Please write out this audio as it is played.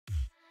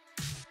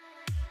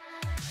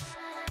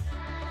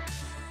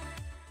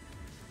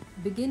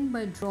begin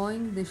by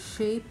drawing the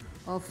shape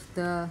of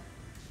the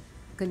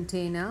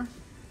container.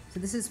 So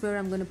this is where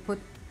I'm going to put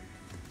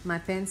my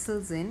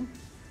pencils in,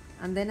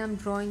 and then I'm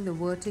drawing the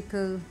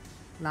vertical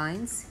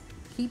lines.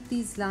 Keep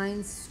these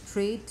lines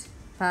straight,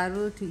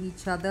 parallel to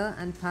each other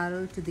and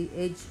parallel to the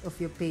edge of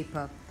your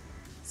paper.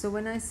 So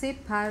when I say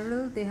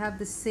parallel, they have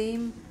the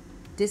same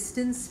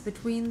distance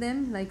between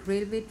them like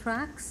railway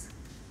tracks.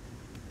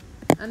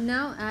 I'm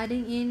now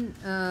adding in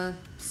a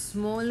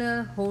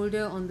smaller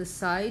holder on the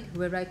side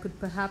where I could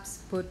perhaps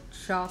put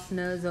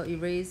sharpeners or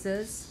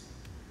erasers,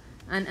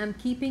 and I'm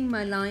keeping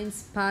my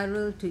lines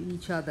parallel to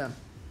each other.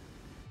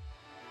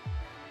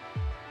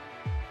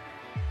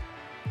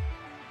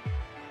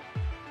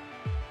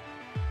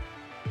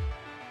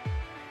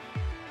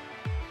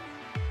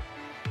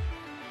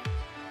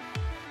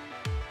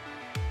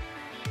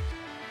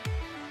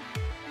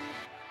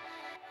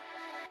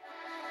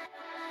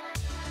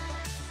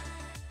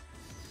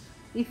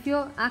 If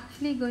you're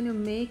actually going to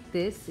make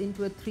this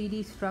into a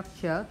 3D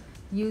structure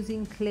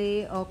using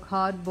clay or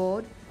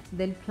cardboard,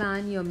 then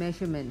plan your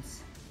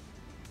measurements.